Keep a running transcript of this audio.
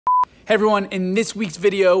Hey everyone, in this week's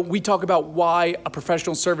video, we talk about why a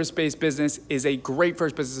professional service-based business is a great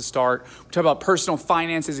first business to start. We talk about personal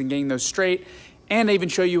finances and getting those straight, and I even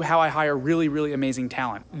show you how I hire really amazing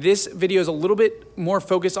talent. This video is a little bit more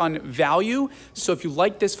focused on value, so if you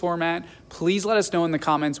like this format, please let us know in the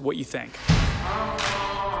comments what you think.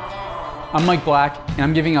 I'm Mike Black, and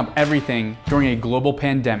I'm giving up everything during a global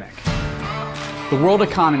pandemic. The world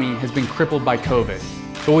economy has been crippled by COVID,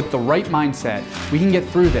 but with the right mindset, we can get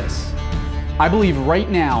through this. I believe right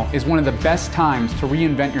now is one of the best times to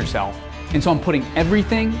reinvent yourself, and so I'm putting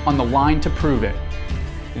everything on the line to prove it.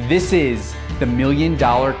 This is the $1 Million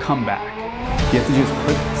Comeback. You have to just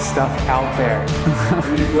put stuff out there. I'm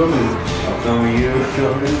filming you,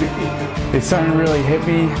 It's starting to really hit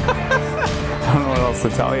me. I don't know what else to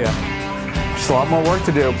tell you. Just a lot more work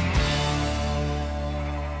to do.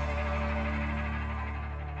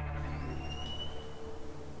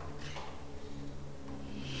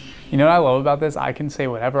 You know what I love about this? I can say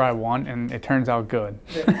whatever I want and it turns out good.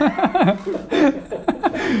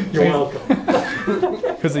 You're welcome.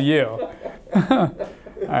 Because of you. All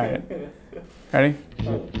right. Ready?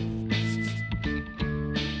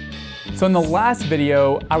 So in the last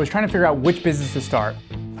video, I was trying to figure out which business to start.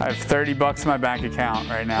 I have 30 bucks in my bank account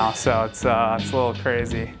right now, so it's a little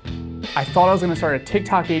crazy. I thought I was gonna start a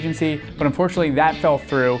TikTok agency, but unfortunately that fell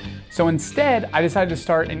through. So instead, I decided to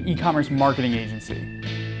start an e-commerce marketing agency.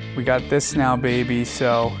 We got this now, baby,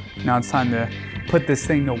 so now it's time to put this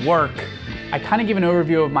thing to work. I kind of gave an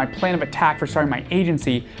overview of my plan of attack for starting my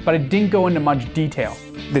agency, but I didn't go into much detail.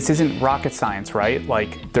 This isn't rocket science, right?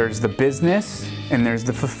 Like, there's the business and there's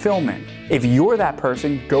the fulfillment. If you're that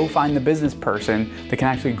person, go find the business person that can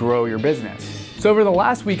actually grow your business. So over the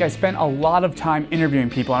last week, I spent a lot of time interviewing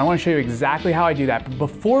people, and I want to show you exactly how I do that. But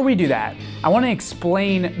before we do that, I want to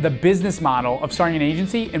explain the business model of starting an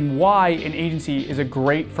agency and why an agency is a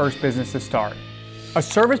great first business to start. A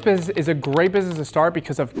service business is a great business to start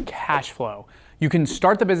because of cash flow. You can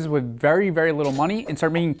start the business with very little money and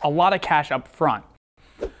start making a lot of cash up front.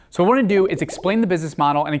 So what I want to do is explain the business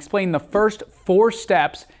model and explain the first 4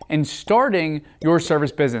 steps in starting your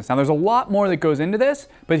service business. Now there's a lot more that goes into this,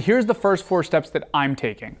 but here's the first 4 steps that I'm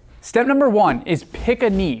taking. Step number 1 is pick a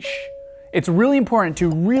niche. It's really important to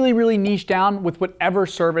really niche down with whatever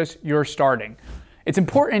service you're starting. It's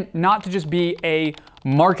important not to just be a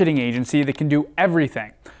marketing agency that can do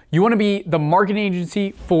everything. You want to be the marketing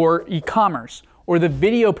agency for e-commerce or the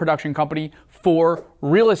video production company for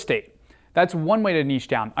real estate. That's one way to niche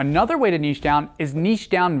down. Another way to niche down is niche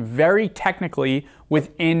down very technically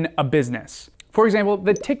within a business. For example,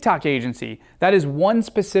 the TikTok agency. That is one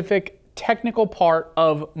specific technical part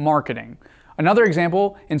of marketing. Another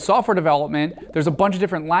example, in software development, there's a bunch of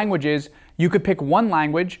different languages. You could pick one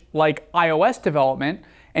language, like iOS development,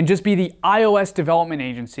 and just be the iOS development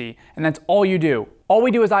agency, and that's all you do. All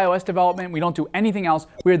we do is iOS development. We don't do anything else.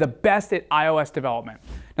 We're the best at iOS development.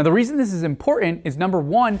 Now the reason this is important is number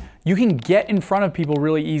 1, you can get in front of people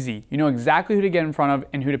really easy. You know exactly who to get in front of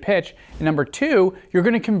and who to pitch. And number 2, you're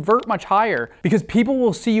gonna convert much higher because people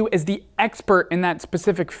will see you as the expert in that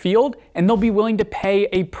specific field and they'll be willing to pay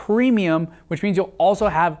a premium, which means you'll also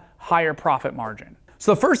have higher profit margin.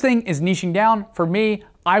 So the first thing is niching down. For me,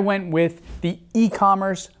 I went with the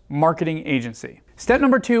e-commerce marketing agency. Step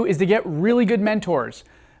number 2 is to get really good mentors.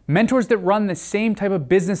 Mentors that run the same type of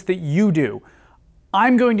business that you do.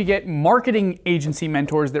 I'm going to get marketing agency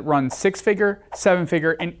mentors that run 6-figure,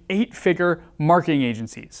 7-figure, and 8-figure marketing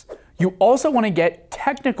agencies. You also want to get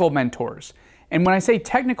technical mentors. And when I say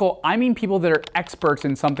technical, I mean people that are experts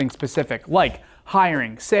in something specific, like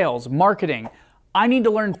hiring, sales, marketing. I need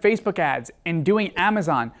to learn Facebook ads and doing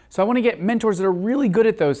Amazon, so I want to get mentors that are really good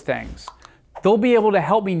at those things. They'll be able to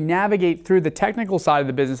help me navigate through the technical side of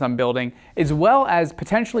the business I'm building, as well as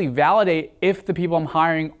potentially validate if the people I'm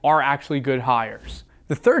hiring are actually good hires.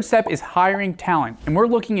 The third step is hiring talent, and we're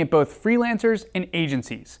looking at both freelancers and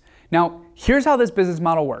agencies. Now, here's how this business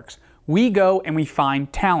model works. We go and we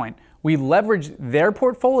find talent. We leverage their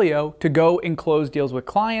portfolio to go and close deals with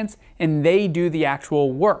clients, and they do the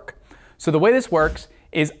actual work. So the way this works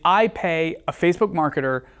is I pay a Facebook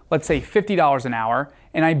marketer, let's say $50 an hour,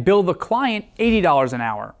 and I bill the client $80 an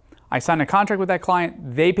hour. I sign a contract with that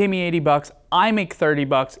client, they pay me 80 bucks, I make 30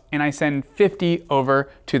 bucks, and I send 50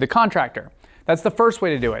 over to the contractor. That's the first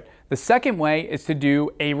way to do it. The second way is to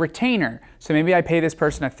do a retainer. So maybe I pay this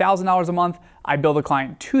person $1,000 a month, I bill the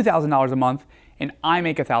client $2,000 a month, and I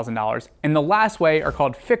make $1,000. And the last way are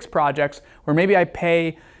called fixed projects, where maybe I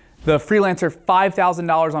pay the freelancer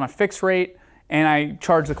 $5,000 on a fixed rate, and I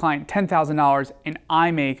charge the client $10,000 and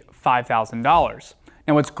I make $5,000.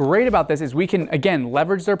 Now what's great about this is we can, again,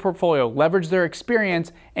 leverage their portfolio, leverage their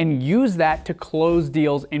experience, and use that to close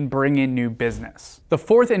deals and bring in new business. The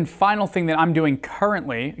fourth and final thing that I'm doing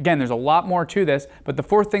currently, again, there's a lot more to this, but the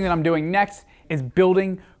fourth thing that I'm doing next is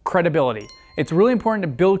building credibility. It's really important to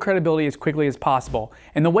build credibility as quickly as possible.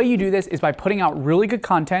 And the way you do this is by putting out really good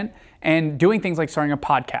content and doing things like starting a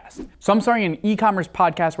podcast. So I'm starting an e-commerce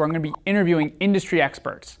podcast where I'm gonna be interviewing industry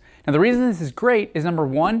experts. Now the reason this is great is number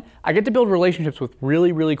one, I get to build relationships with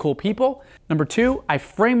really, really cool people. Number two, I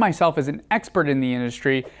frame myself as an expert in the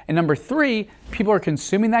industry. And number three, people are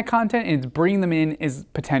consuming that content and it's bringing them in as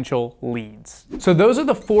potential leads. So those are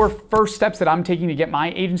the four first steps that I'm taking to get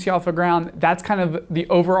my agency off the ground. That's kind of the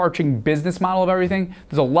overarching business model of everything.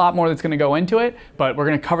 There's a lot more that's gonna go into it, but we're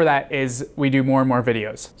gonna cover that as we do more and more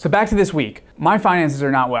videos. So back to this week. My finances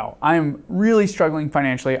are not well. I am really struggling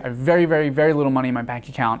financially. I have very, very, very little money in my bank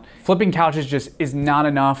account. Flipping couches just is not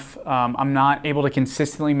enough. I'm not able to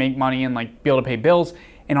consistently make money and like be able to pay bills.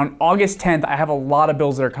 And on August 10th, I have a lot of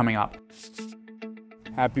bills that are coming up.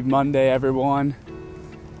 Happy Monday, everyone.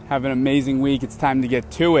 Have an amazing week. It's time to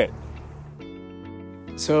get to it.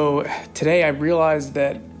 So today I realized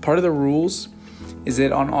that part of the rules is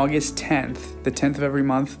that on August 10th, the 10th of every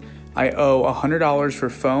month, I owe $100 for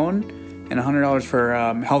phone and $100 for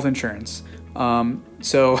health insurance.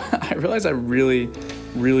 So I realized I really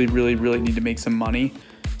need to make some money.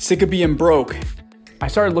 Sick of being broke. I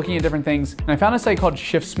started looking at different things and I found a site called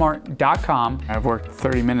shiftsmart.com. I've worked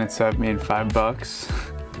 30 minutes, so I've made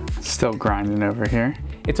 $5. Still grinding over here.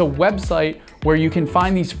 It's a website where you can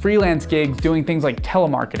find these freelance gigs doing things like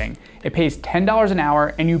telemarketing. It pays $10 an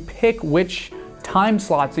hour and you pick which time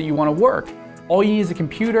slots that you want to work. All you need is a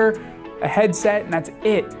computer, a headset, and that's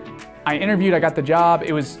it. I interviewed, I got the job.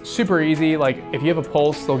 It was super easy. Like if you have a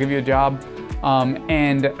pulse, they'll give you a job.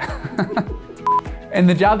 And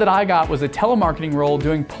the job that I got was a telemarketing role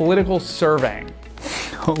doing political surveying.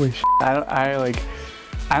 Holy shit, I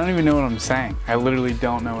don't even know what I'm saying. I literally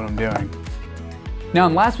don't know what I'm doing. Now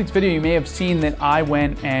in last week's video, you may have seen that I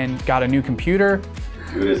went and got a new computer.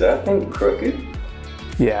 Dude, is that thing crooked?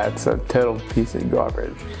 Yeah, it's a total piece of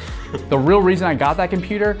garbage. The real reason I got that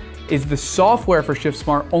computer is the software for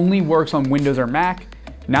ShiftSmart only works on Windows or Mac.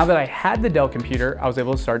 Now that I had the Dell computer, I was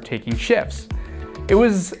able to start taking shifts. It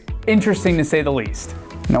was interesting to say the least.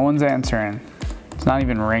 No one's answering. It's not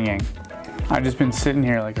even ringing. I've just been sitting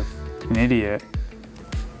here like an idiot,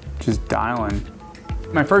 just dialing.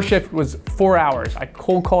 My first shift was 4 hours. I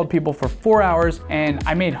cold called people for 4 hours and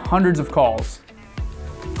I made hundreds of calls.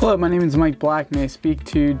 Hello, my name is Mike Black. May I speak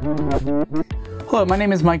to... Hello, my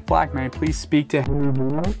name is Mike Black. May I please speak to...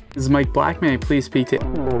 This is Mike Black. May I please speak to...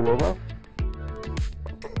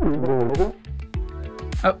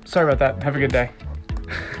 Oh, sorry about that. Have a good day.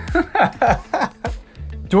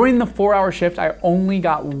 During the 4-hour shift, I only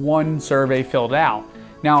got one survey filled out.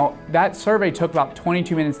 Now, that survey took about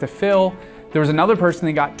 22 minutes to fill. There was another person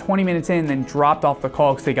that got 20 minutes in and then dropped off the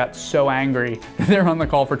call because they got so angry that they were on the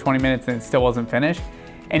call for 20 minutes and it still wasn't finished.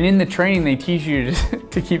 And in the training, they teach you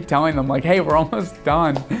to keep telling them like, hey, we're almost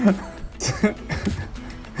done.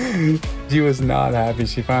 She was not happy.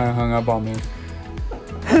 She finally hung up on me.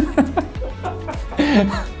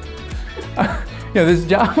 Yeah, this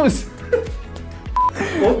job was...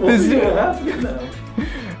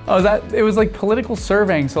 It was like political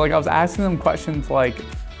surveying. So like I was asking them questions like,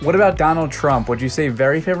 what about Donald Trump? Would you say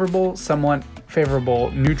very favorable, somewhat favorable,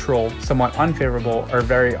 neutral, somewhat unfavorable, or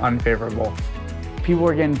very unfavorable? People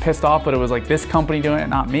were getting pissed off, but it was like this company doing it,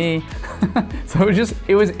 not me. So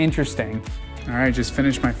it was interesting. All right, just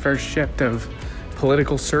finished my first shift of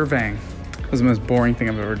political surveying. It was the most boring thing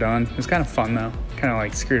I've ever done. It was kind of fun though. Kind of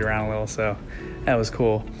like screwed around a little, so that was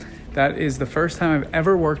cool. That is the first time I've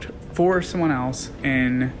ever worked for someone else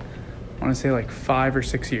in, I want to say like 5 or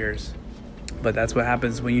 6 years. But that's what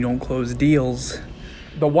happens when you don't close deals.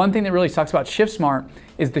 The one thing that really sucks about ShiftSmart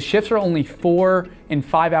is the shifts are only 4 and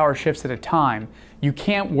 5 hour shifts at a time. You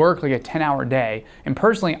can't work like a 10-hour day. And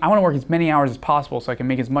personally, I want to work as many hours as possible so I can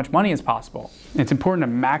make as much money as possible. It's important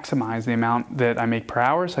to maximize the amount that I make per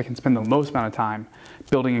hour so I can spend the most amount of time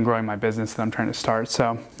building and growing my business that I'm trying to start.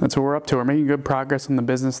 So that's what we're up to. We're making good progress on the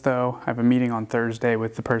business though. I have a meeting on Thursday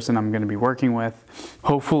with the person I'm going to be working with.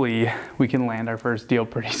 Hopefully we can land our first deal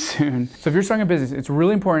pretty soon. So if you're starting a business, it's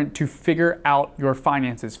really important to figure out your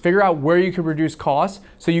finances. Figure out where you can reduce costs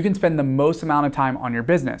so you can spend the most amount of time on your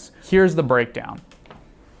business. Here's the breakdown.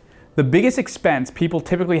 The biggest expense people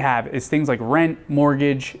typically have is things like rent,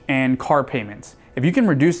 mortgage, and car payments. If you can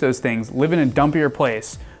reduce those things, live in a dumpier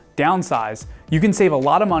place, downsize, you can save a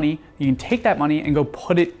lot of money. You can take that money and go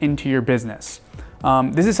put it into your business.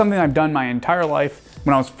 This is something I've done my entire life.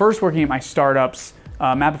 When I was first working at my startups,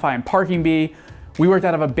 Mapify and Parking Bee. We worked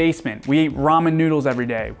out of a basement. We ate ramen noodles every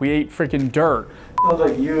day. We ate freaking dirt. Sounds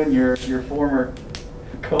like you and your former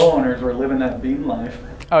co-owners were living that bean life.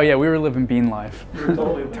 Oh yeah, we were living bean life. You were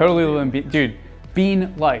Totally living bean, dude,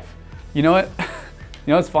 bean life. You know what? You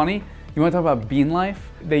know what's funny? You wanna talk about bean life?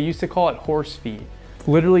 They used to call it horse feed.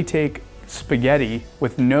 Literally take spaghetti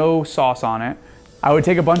with no sauce on it. I would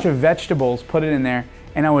take a bunch of vegetables, put it in there,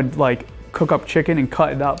 and I would like cook up chicken and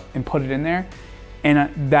cut it up and put it in there.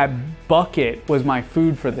 And that bucket was my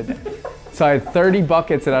food for the day. So I had 30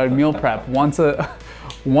 buckets that I would meal prep once a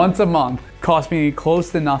month. Cost me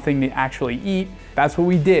close to nothing to actually eat. That's what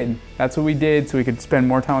we did. That's what we did so we could spend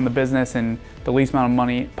more time on the business and the least amount of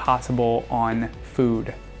money possible on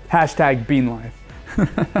food. Hashtag bean life.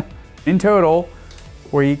 In total,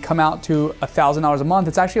 we come out to $1,000 a month.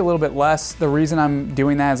 It's actually a little bit less. The reason I'm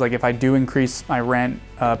doing that is like if I do increase my rent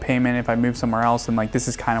payment, if I move somewhere else, then like this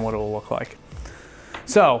is kind of what it will look like.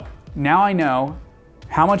 So now I know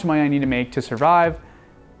how much money I need to make to survive.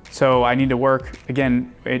 So I need to work,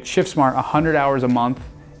 again, at ShiftSmart 100 hours a month,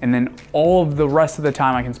 and then all of the rest of the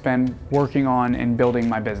time I can spend working on and building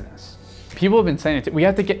my business. People have been saying it, we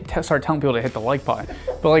have to start telling people to hit the like button.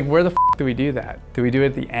 But like, where the f do we do that? Do we do it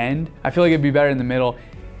at the end? I feel like it'd be better in the middle.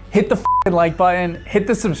 Hit the like button, hit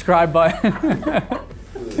the subscribe button.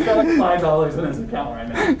 He's got like $5 in his account right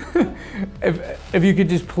now. If you could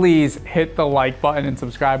just please hit the like button and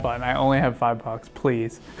subscribe button. I only have $5,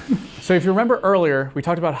 please. So if you remember earlier, we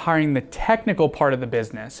talked about hiring the technical part of the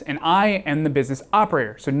business, and I am the business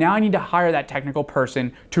operator. So now I need to hire that technical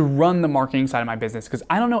person to run the marketing side of my business because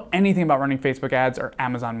I don't know anything about running Facebook ads or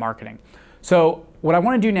Amazon marketing. So what I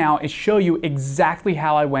want to do now is show you exactly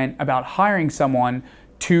how I went about hiring someone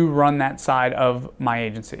to run that side of my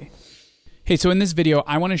agency. Hey, so in this video,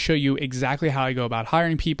 I want to show you exactly how I go about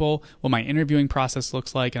hiring people, what my interviewing process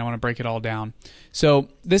looks like, and I want to break it all down. So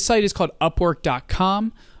this site is called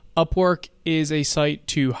Upwork.com. Upwork is a site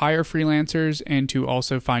to hire freelancers and to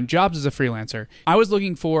also find jobs as a freelancer. I was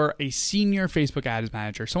looking for a senior Facebook ads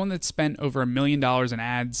manager, someone that's spent over $1 million in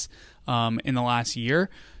ads in the last year.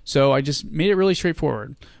 So I just made it really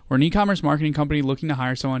straightforward. We're an e-commerce marketing company looking to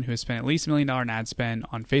hire someone who has spent at least $1 million in ad spend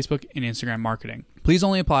on Facebook and Instagram marketing. Please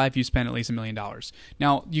only apply if you spend at least $1 million.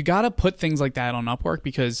 Now, you got to put things like that on Upwork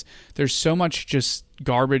because there's so much just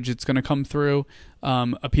garbage that's going to come through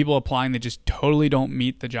of people applying that just totally don't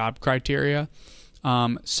meet the job criteria.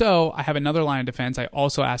 So I have another line of defense. I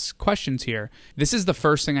also ask questions here. This is the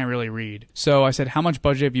first thing I really read. So I said, how much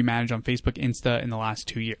budget have you managed on Facebook Insta in the last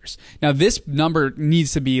 2 years? Now this number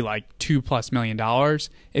needs to be like $2+ million.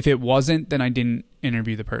 If it wasn't, then I didn't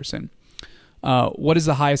interview the person. What is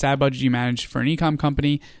the highest ad budget you manage for an e-com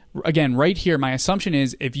company? Again, right here, my assumption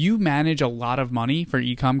is if you manage a lot of money for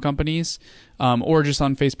e-com companies or just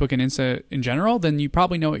on Facebook and Insta in general, then you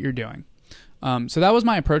probably know what you're doing. So that was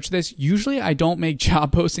my approach to this. Usually I don't make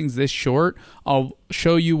job postings this short. I'll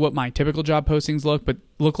show you what my typical job postings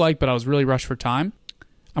look like, but I was really rushed for time.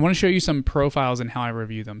 I want to show you some profiles and how I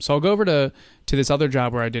review them. So I'll go over to this other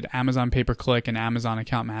job where I did Amazon pay-per-click and Amazon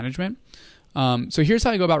account management. So here's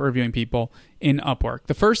how I go about reviewing people in Upwork.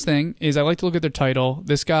 The first thing is I like to look at their title.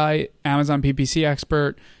 This guy, Amazon PPC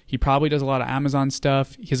expert, he probably does a lot of Amazon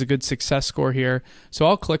stuff. He has a good success score here. So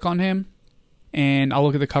I'll click on him and I'll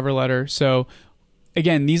look at the cover letter. So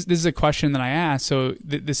again, this is a question that I ask. So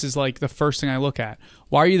this is like the first thing I look at.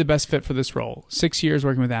 Why are you the best fit for this role? 6 years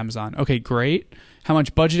working with Amazon. Okay, great. How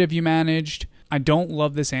much budget have you managed? I don't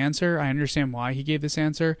love this answer. I understand why he gave this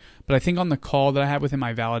answer, but I think on the call that I had with him,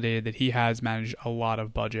 I validated that he has managed a lot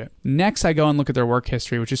of budget. Next, I go and look at their work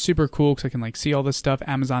history, which is super cool because I can like see all this stuff,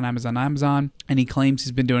 Amazon, Amazon, Amazon, and he claims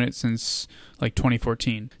he's been doing it since like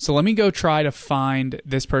 2014. So let me go try to find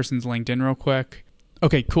this person's LinkedIn real quick.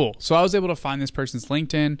 Okay, cool. So I was able to find this person's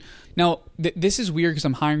LinkedIn. Now, this is weird because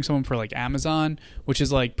I'm hiring someone for like Amazon, which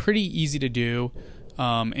is like pretty easy to do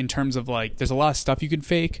in terms of like, there's a lot of stuff you could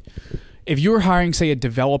fake. If you were hiring, say, a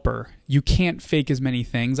developer, you can't fake as many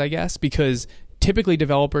things, I guess, because typically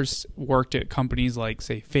developers worked at companies like,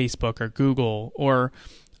 say, Facebook or Google or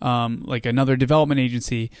like another development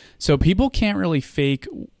agency. So people can't really fake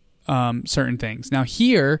certain things. Now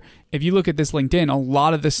here, if you look at this LinkedIn, a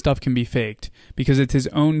lot of this stuff can be faked because it's his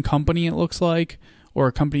own company, it looks like, or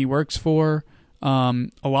a company he works for. A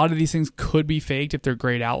lot of these things could be faked if they're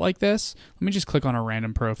grayed out like this. Let me just click on a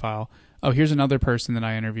random profile. Oh, here's another person that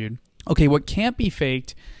I interviewed. Okay, what can't be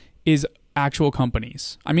faked is actual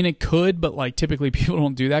companies. I mean, it could, but like typically people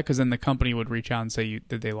don't do that because then the company would reach out and say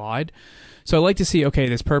that they lied. So I like to see, okay,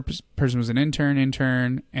 this person was an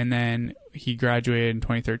intern, and then he graduated in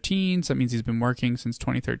 2013, so that means he's been working since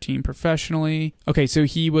 2013 professionally. Okay, so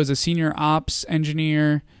he was a senior ops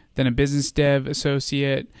engineer, then a business dev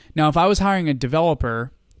associate. Now, if I was hiring a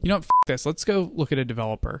developer, you know what, this. Let's go look at a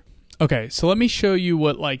developer. Okay, so let me show you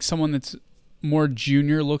what like someone that's more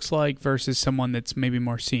junior looks like versus someone that's maybe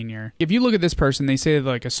more senior. If you look at this person, they say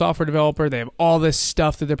they're like a software developer, they have all this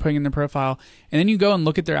stuff that they're putting in their profile, and then you go and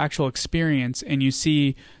look at their actual experience and you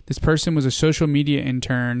see this person was a social media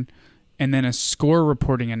intern and then a score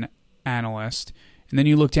reporting analyst, and then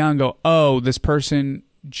you look down and go, oh, this person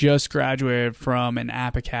just graduated from an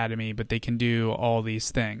app academy, but they can do all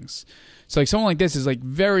these things. So like someone like this is like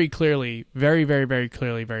very clearly, very, very, very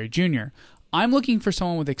clearly very junior. I'm looking for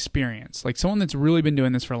someone with experience, like someone that's really been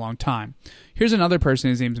doing this for a long time. Here's another person.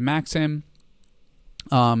 His name's Maxim.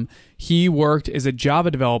 He worked as a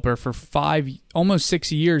Java developer for almost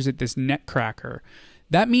 6 years at this Netcracker.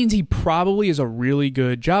 That means he probably is a really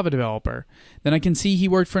good Java developer. Then I can see he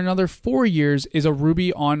worked for another 4 years as a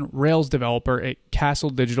Ruby on Rails developer at Castle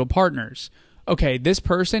Digital Partners. Okay, this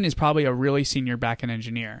person is probably a really senior backend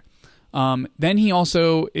engineer. Then he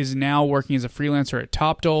also is now working as a freelancer at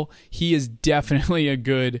Topdol. He is definitely a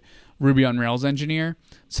good Ruby on Rails engineer.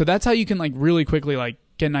 So that's how you can like really quickly like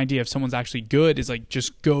get an idea if someone's actually good, is like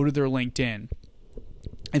just go to their LinkedIn.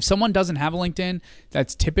 If someone doesn't have a LinkedIn,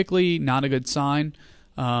 that's typically not a good sign.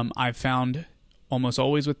 I've found almost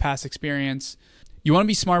always with past experience. You want to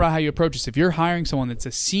be smart about how you approach this. If you're hiring someone that's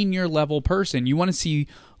a senior level person, you want to see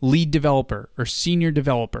lead developer or senior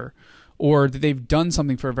developer, or that they've done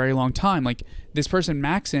something for a very long time. Like this person,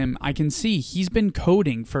 Maxim, I can see he's been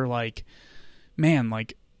coding for like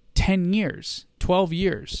 10 years, 12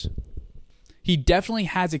 years. He definitely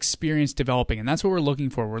has experience developing, and that's what we're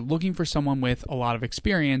looking for. We're looking for someone with a lot of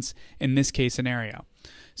experience in this case scenario.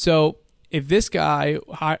 So if this guy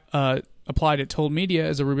applied at Told Media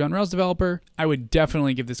as a Ruby on Rails developer, I would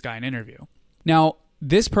definitely give this guy an interview. Now,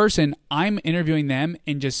 this person, I'm interviewing them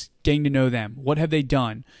and just getting to know them. What have they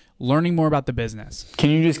done? Learning more about the business. Can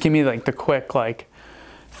you just give me like the quick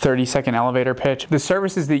 30-second elevator pitch? The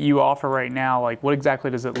services that you offer right now, like what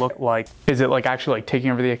exactly does it look like? Is it like actually like taking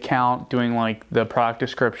over the account, doing like the product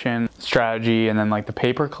description, strategy, and then like the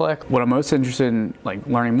pay-per-click? What I'm most interested in like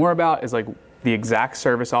learning more about is like the exact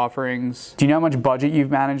service offerings. Do you know how much budget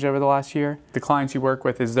you've managed over the last year? The clients you work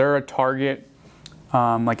with, is there a target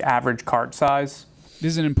like average cart size?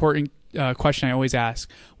 This is an important question I always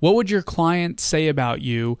ask. What would your client say about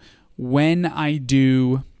you when I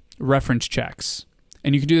do reference checks?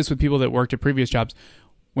 And you can do this with people that worked at previous jobs.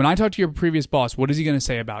 When I talk to your previous boss, what is he going to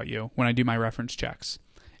say about you when I do my reference checks?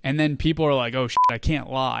 And then people are like, oh shit, I can't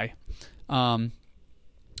lie.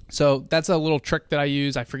 So that's a little trick that I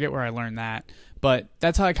use. I forget where I learned that, but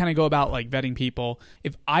that's how I kind of go about like vetting people.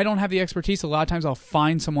 If I don't have the expertise, a lot of times I'll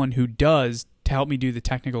find someone who does to help me do the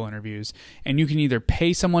technical interviews. And you can either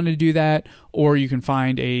pay someone to do that, or you can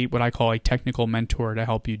find what I call a technical mentor to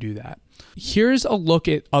help you do that. Here's a look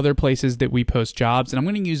at other places that we post jobs, and I'm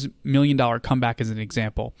going to use $1 Million Comeback as an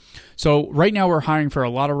example. So right now we're hiring for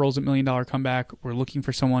a lot of roles at $1 Million Comeback. We're looking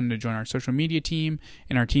for someone to join our social media team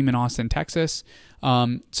and our team in Austin, Texas.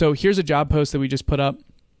 So here's a job post that we just put up.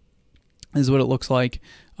 This is what it looks like.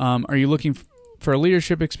 Are you looking for a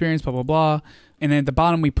leadership experience, blah, blah, blah. And then at the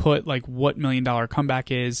bottom, we put like what $1 Million Comeback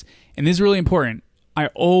is. And this is really important. I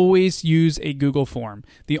always use a Google form.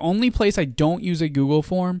 The only place I don't use a Google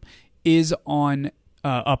form is on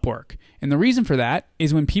Upwork. And the reason for that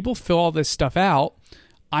is when people fill all this stuff out,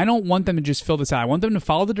 I don't want them to just fill this out. I want them to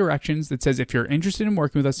follow the directions that says, if you're interested in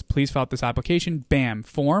working with us, please fill out this application. Bam,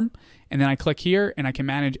 form. And then I click here and I can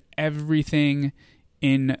manage everything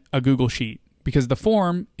in a Google Sheet because the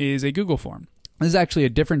form is a Google form. This is actually a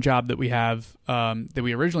different job that we have that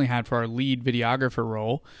we originally had for our lead videographer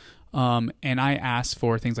role. And I asked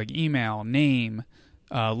for things like email, name,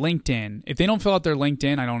 LinkedIn. If they don't fill out their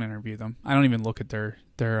LinkedIn, I don't interview them. I don't even look at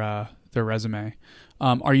their resume.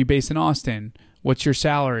 Are you based in Austin? What's your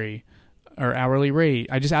salary or hourly rate?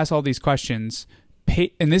 I just ask all these questions.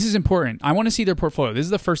 And this is important. I want to see their portfolio. This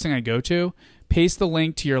is the first thing I go to. Paste the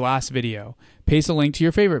link to your last video. Paste a link to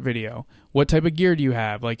your favorite video. What type of gear do you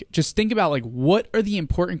have? Like, just think about like what are the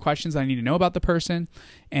important questions I need to know about the person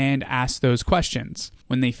and ask those questions.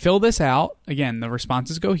 When they fill this out, again, the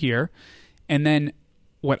responses go here. And then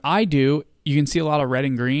what I do, you can see a lot of red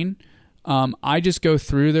and green. I just go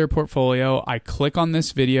through their portfolio. I click on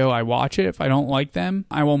this video. I watch it. If I don't like them,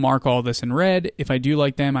 I will mark all this in red. If I do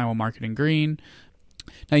like them, I will mark it in green.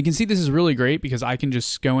 Now you can see this is really great because I can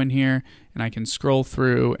just go in here and I can scroll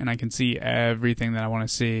through and I can see everything that I want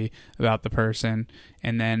to see about the person.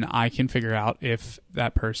 And then I can figure out if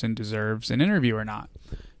that person deserves an interview or not.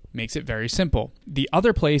 makes it very simple. The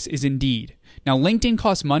other place is Indeed. Now, LinkedIn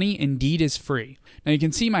costs money, Indeed is free. Now, you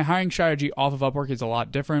can see my hiring strategy off of Upwork is a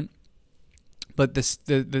lot different, but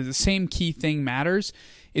the same key thing matters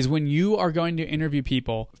is when you are going to interview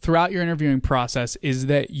people throughout your interviewing process is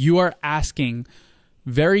that you are asking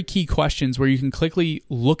very key questions where you can quickly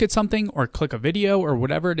look at something or click a video or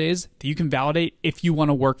whatever it is that you can validate if you want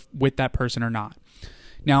to work with that person or not.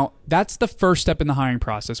 Now, that's the first step in the hiring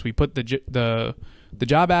process. We put the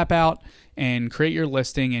job app out and create your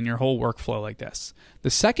listing and your whole workflow like this. The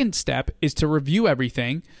second step is to review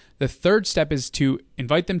everything. The third step is to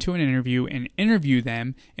invite them to an interview and interview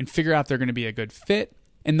them and figure out if they're going to be a good fit.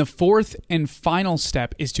 And the fourth and final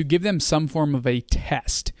step is to give them some form of a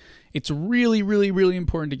test. It's really, really, really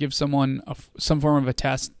important to give someone some form of a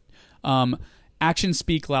test. Actions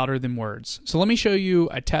speak louder than words. So let me show you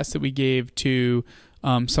a test that we gave to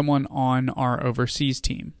someone on our overseas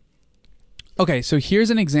team. Okay, so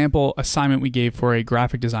here's an example assignment we gave for a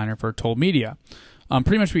graphic designer for Told Media.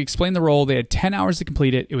 Pretty much we explained the role. They had 10 hours to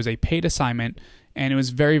complete it. It was a paid assignment, and it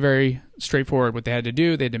was very, very straightforward what they had to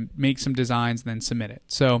do. They had to make some designs and then submit it.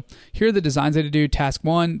 So here are the designs they had to do. Task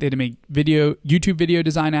 1, they had to make YouTube video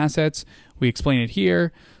design assets. We explain it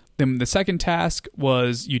here. Then the second task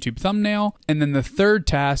was YouTube thumbnail. And then the third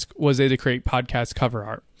task was they had to create podcast cover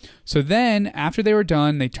art. So then after they were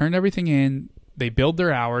done, they turned everything in. They billed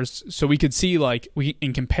their hours so we could see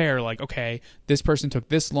and compare okay, this person took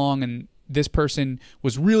this long and this person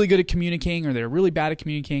was really good at communicating or they're really bad at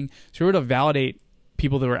communicating. So we were able to validate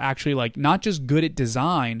people that were actually not just good at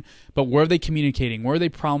design, but where are they communicating? Where are they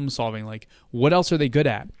problem solving? What else are they good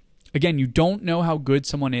at? Again, you don't know how good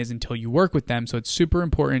someone is until you work with them. So it's super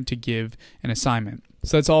important to give an assignment.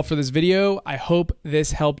 So that's all for this video. I hope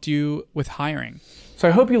this helped you with hiring. So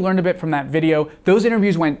I hope you learned a bit from that video. Those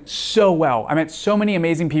interviews went so well. I met so many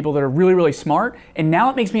amazing people that are really, really smart. And now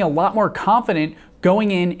it makes me a lot more confident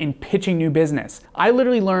going in and pitching new business. I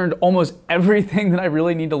literally learned almost everything that I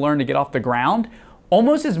really need to learn to get off the ground,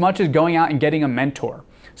 almost as much as going out and getting a mentor.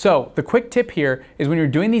 So the quick tip here is when you're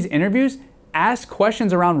doing these interviews, ask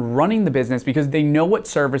questions around running the business because they know what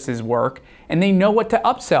services work and they know what to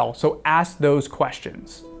upsell. So ask those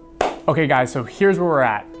questions. Okay guys, so here's where we're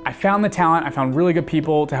at. I found the talent, I found really good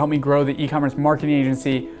people to help me grow the e-commerce marketing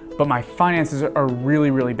agency, but my finances are really,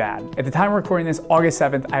 really bad. At the time of recording this, August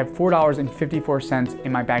 7th, I have $4.54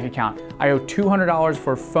 in my bank account. I owe $200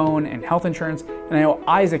 for phone and health insurance, and I owe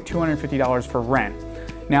Isaac $250 for rent.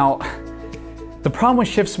 Now, the problem with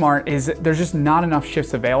ShiftSmart is there's just not enough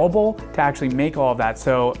shifts available to actually make all of that.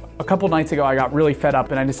 So a couple nights ago, I got really fed up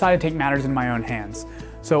and I decided to take matters in my own hands.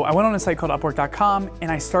 So I went on a site called Upwork.com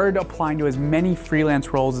and I started applying to as many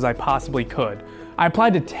freelance roles as I possibly could. I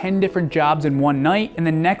applied to 10 different jobs in one night, and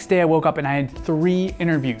the next day I woke up and I had 3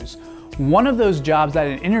 interviews. One of those jobs that I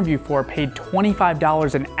had an interview for paid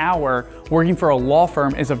 $25 an hour working for a law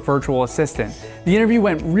firm as a virtual assistant. The interview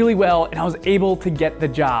went really well and I was able to get the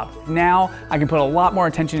job. Now I can put a lot more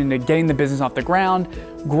attention into getting the business off the ground,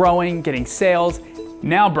 growing, getting sales.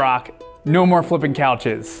 Now Brock, no more flipping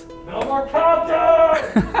couches. No more couches!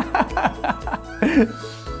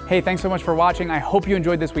 Hey, thanks so much for watching. I hope you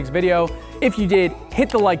enjoyed this week's video. If you did, hit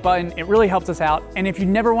the like button. It really helps us out. And if you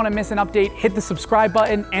never want to miss an update, hit the subscribe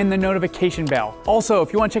button and the notification bell. Also,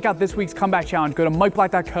 if you want to check out this week's comeback challenge, go to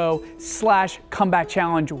mikeblack.co/comeback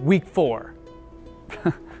challenge week 4.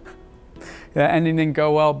 That ending didn't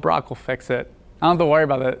go well. Brock will fix it. I don't have to worry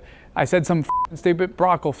about it. I said some stupid,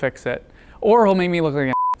 Brock will fix it. Or he'll make me look like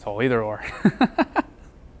an asshole, either or.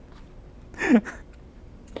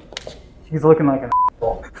 He's looking like an asshole.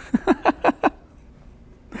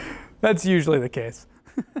 That's usually the case.